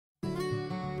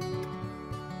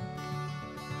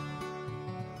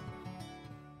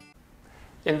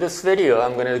In this video,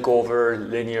 I'm going to go over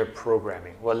linear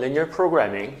programming. Well, linear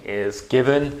programming is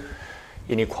given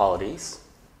inequalities.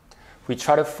 We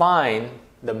try to find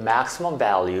the maximum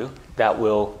value that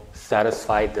will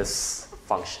satisfy this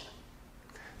function.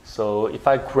 So if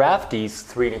I graph these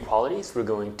three inequalities, we're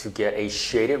going to get a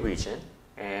shaded region,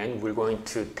 and we're going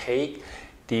to take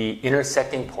the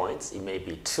intersecting points. It may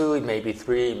be 2, it may be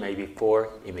 3, it may be 4,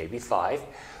 it may be 5.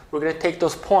 We're going to take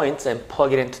those points and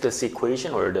plug it into this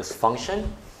equation or this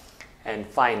function and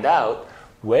find out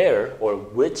where or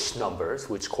which numbers,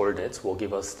 which coordinates will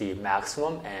give us the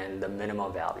maximum and the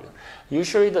minimum value.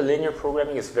 Usually the linear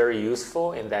programming is very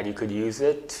useful in that you could use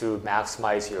it to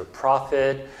maximize your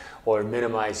profit or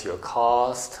minimize your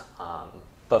cost.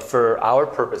 But for our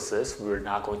purposes, we're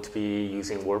not going to be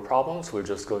using word problems. We're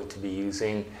just going to be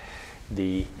using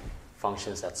the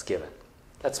functions that's given.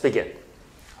 Let's begin.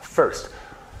 First,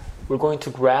 we're going to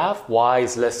graph y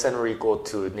is less than or equal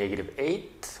to negative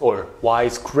 8, or y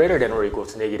is greater than or equal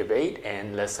to negative 8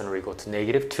 and less than or equal to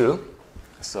negative 2.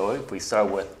 So if we start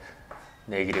with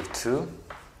negative 2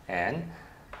 and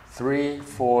 3,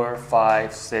 4,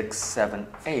 5, 6, 7,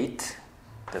 8,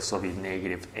 this will be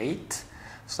negative 8.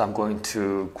 So I'm going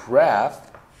to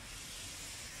graph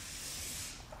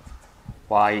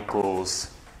y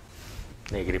equals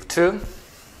negative 2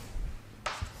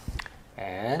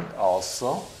 and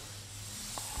also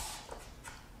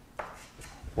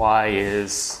y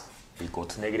is equal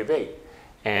to negative 8.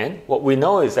 And what we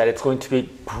know is that it's going to be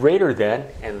greater than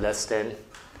and less than,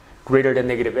 greater than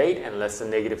negative 8 and less than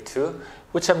negative 2,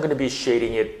 which I'm going to be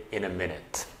shading it in a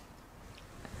minute.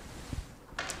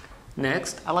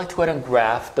 Next, I'd like to go ahead and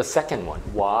graph the second one.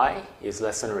 Y is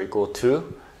less than or equal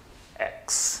to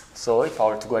x. So if I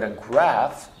were to go ahead and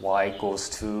graph y equals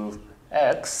to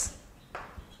x,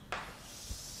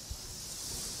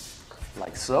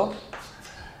 like so,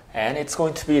 and it's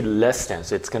going to be less than,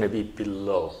 so it's going to be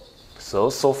below. So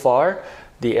far,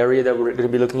 the area that we're going to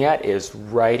be looking at is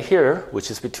right here,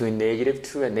 which is between negative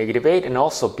 2 and negative 8, and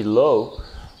also below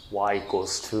y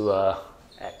equals to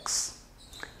x.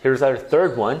 Here's our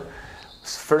third one.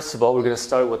 First of all, we're going to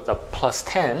start with the plus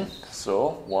 10.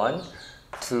 So 1,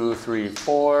 2, 3,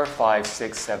 4, 5,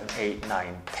 6, 7, 8,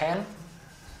 9, 10.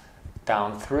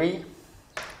 Down 3,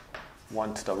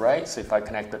 1 to the right. So if I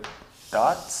connect the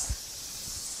dots,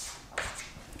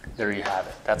 there you have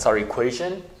it. That's our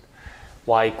equation.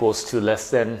 Y equals to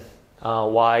less than,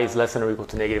 y is less than or equal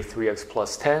to negative 3x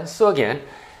plus 10. So again,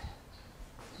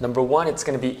 number one, it's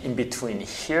going to be in between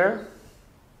here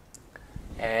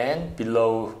and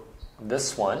below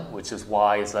this one, which is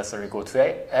y is less than or equal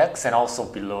to x, and also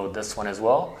below this one as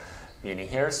well, meaning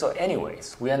here. So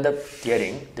anyways, we end up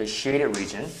getting the shaded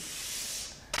region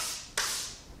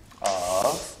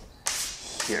of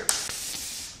here.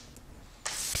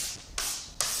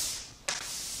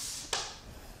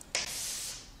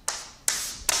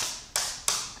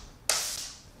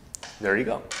 There you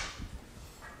go.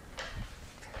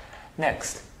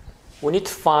 Next, we need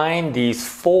to find these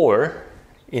four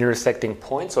intersecting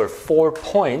points, or 4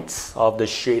 points of the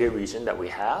shaded region that we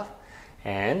have.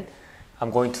 And I'm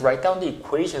going to write down the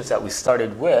equations that we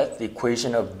started with. The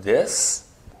equation of this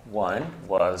one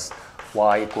was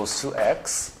y equals to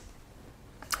x.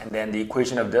 And then the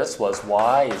equation of this was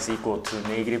y is equal to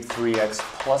negative 3x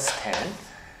plus 10.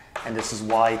 And this is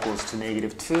y equals to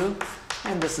negative 2.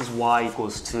 And this is y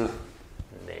equals to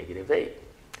negative 8.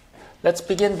 Let's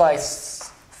begin by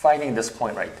finding this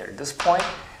point right there. This point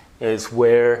is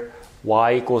where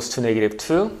y equals to negative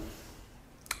 2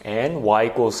 and y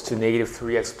equals to negative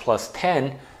 3x plus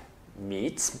 10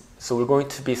 meets. So we're going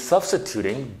to be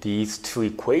substituting these two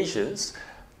equations,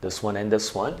 this one and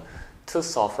this one, to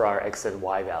solve for our x and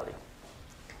y value.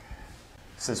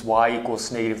 Since y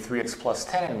equals negative 3x plus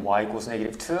 10 and y equals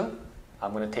negative 2,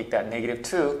 I'm going to take that negative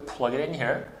 2, plug it in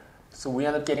here. So we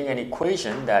end up getting an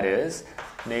equation that is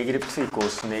negative 2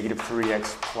 equals to negative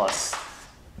 3x plus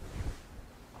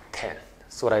 10.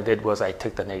 So what I did was I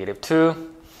took the negative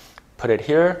 2, put it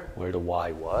here where the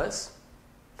y was.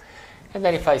 And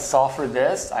then if I solve for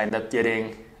this, I end up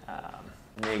getting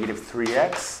negative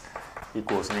 3x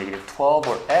equals negative 12,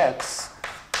 or x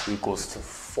equals to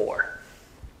 4.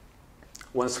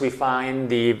 Once we find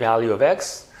the value of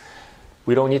x,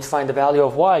 we don't need to find the value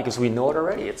of y because we know it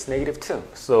already. It's negative 2.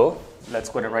 So let's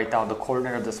go ahead and write down the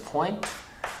coordinate of this point,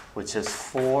 which is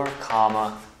 4,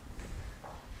 comma,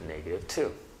 negative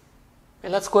 2.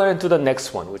 And let's go ahead and do the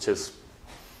next one, which is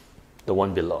the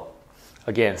one below.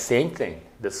 Again, same thing.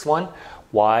 This one,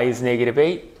 y is negative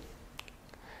 8,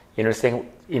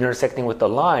 intersecting with the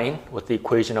line with the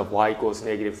equation of y equals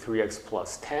negative 3x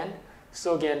plus 10.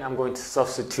 So again, I'm going to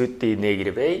substitute the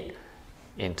negative 8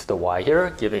 into the y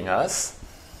here, giving us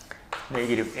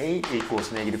negative 8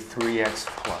 equals negative 3x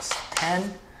plus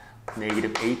 10.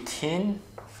 Negative 18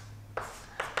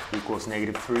 equals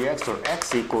negative 3x, or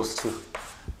x equals to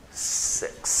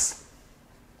 6.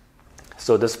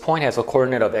 So this point has a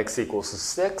coordinate of x equals to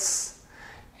 6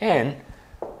 and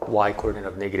y coordinate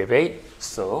of negative 8.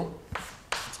 So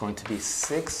it's going to be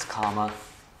 6 comma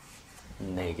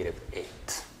negative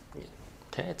 8.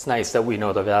 Okay, it's nice that we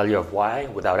know the value of y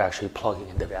without actually plugging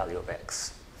in the value of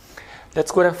x.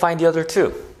 Let's go ahead and find the other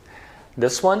two.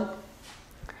 This one,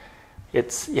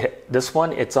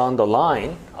 it's on the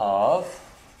line of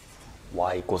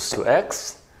y equals to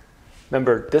x.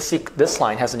 Remember, this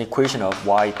line has an equation of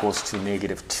y equals to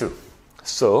negative 2.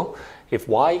 So if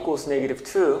y equals negative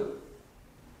 2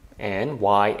 and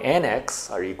y and x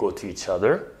are equal to each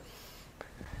other,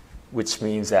 which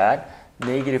means that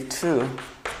negative 2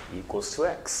 equals to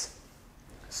x.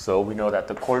 So we know that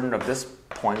the coordinate of this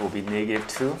point will be negative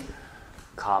 2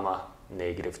 comma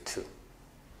negative 2.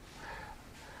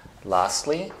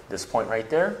 Lastly, this point right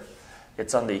there,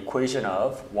 it's on the equation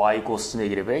of y equals to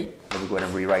negative 8. Let me go ahead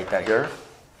and rewrite that here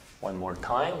one more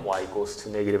time. Y equals to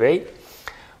negative 8.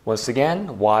 Once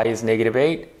again, y is negative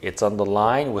 8. It's on the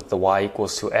line with the y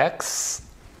equals to x,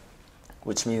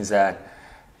 which means that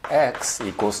x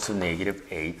equals to negative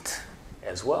 8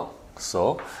 as well.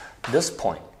 So this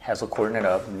point has a coordinate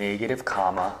of negative 8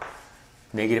 comma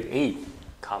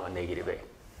negative 8.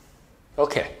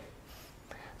 Okay.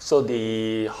 So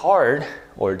the hard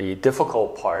or the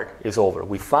difficult part is over.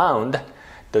 We found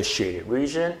the shaded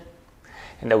region,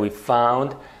 and then we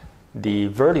found the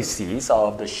vertices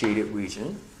of the shaded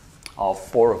region, all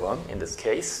 4 of them in this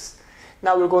case.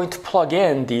 Now we're going to plug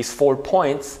in these 4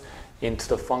 points into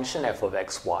the function f of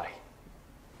x, y.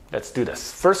 Let's do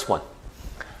this. First one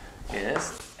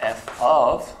is f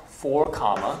of 4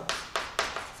 comma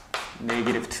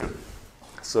negative 2.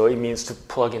 So it means to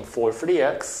plug in 4 for the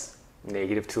x,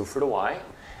 negative 2 for the y,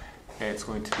 and it's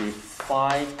going to be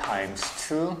 5 times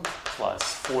 2 plus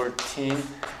 14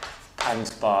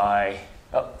 times 5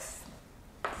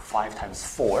 times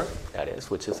 4, that is,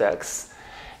 which is x,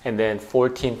 and then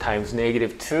 14 times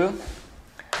negative 2,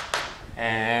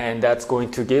 and that's going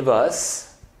to give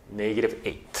us negative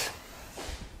 8.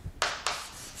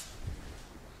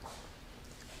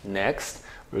 Next,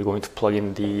 we're going to plug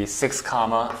in the 6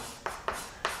 comma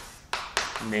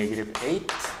negative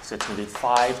 8. So it's going to be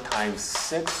 5 times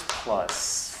 6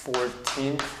 plus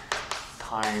 14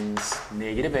 times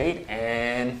negative 8.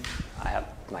 And I have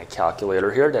my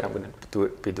calculator here that I'm going to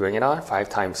be doing it on. 5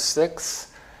 times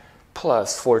 6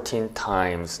 plus 14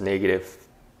 times negative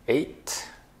 8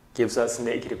 gives us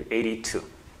negative 82.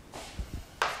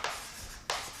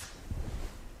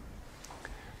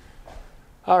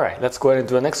 All right, let's go ahead and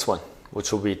do the next one,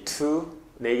 which will be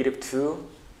negative 2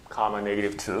 comma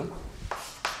negative 2.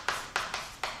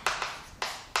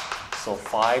 So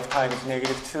 5 times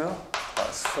negative 2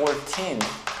 plus 14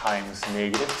 times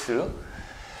negative 2,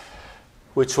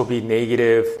 which will be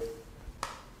negative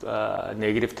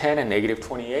 10 and negative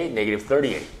 28, negative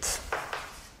 38.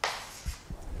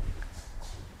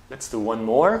 Let's do one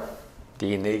more,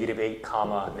 the negative 8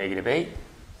 comma negative 8.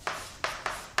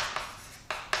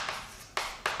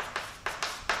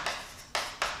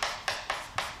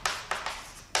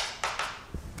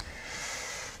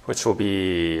 Which will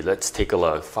be, let's take a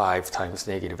look, 5 times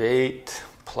negative 8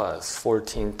 plus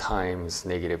 14 times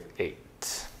negative 8.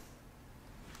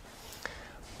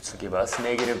 Which will give us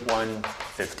negative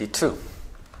 152.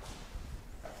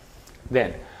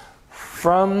 Then,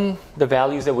 from the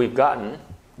values that we've gotten,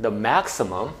 the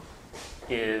maximum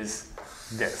is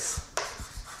this.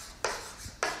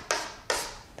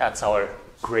 That's our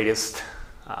greatest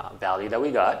value that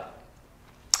we got.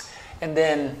 And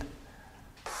then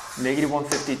negative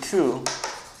 152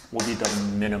 will be the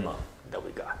minimum that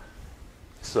we got.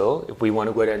 So if we want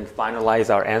to go ahead and finalize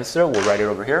our answer, we'll write it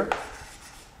over here.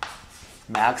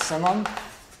 Maximum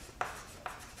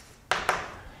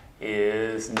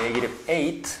is negative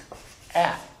 8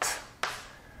 at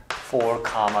 4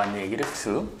 comma negative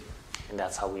 2. And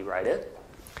that's how we write it.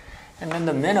 And then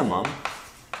the minimum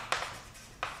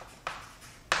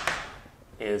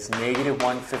is negative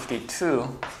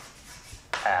 152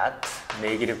 at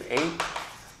negative 8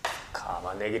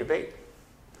 comma negative 8.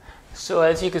 So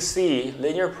as you can see,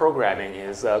 linear programming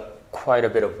is quite a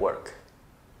bit of work.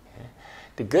 Okay?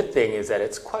 The good thing is that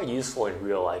it's quite useful in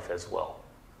real life as well.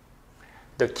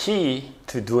 The key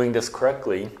to doing this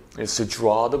correctly is to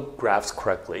draw the graphs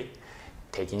correctly,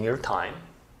 taking your time.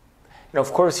 And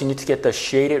of course, you need to get the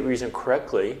shaded region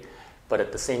correctly, but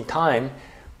at the same time,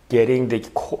 getting the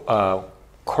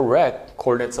correct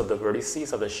coordinates of the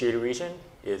vertices of the shaded region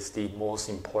is the most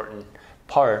important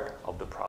part of the problem.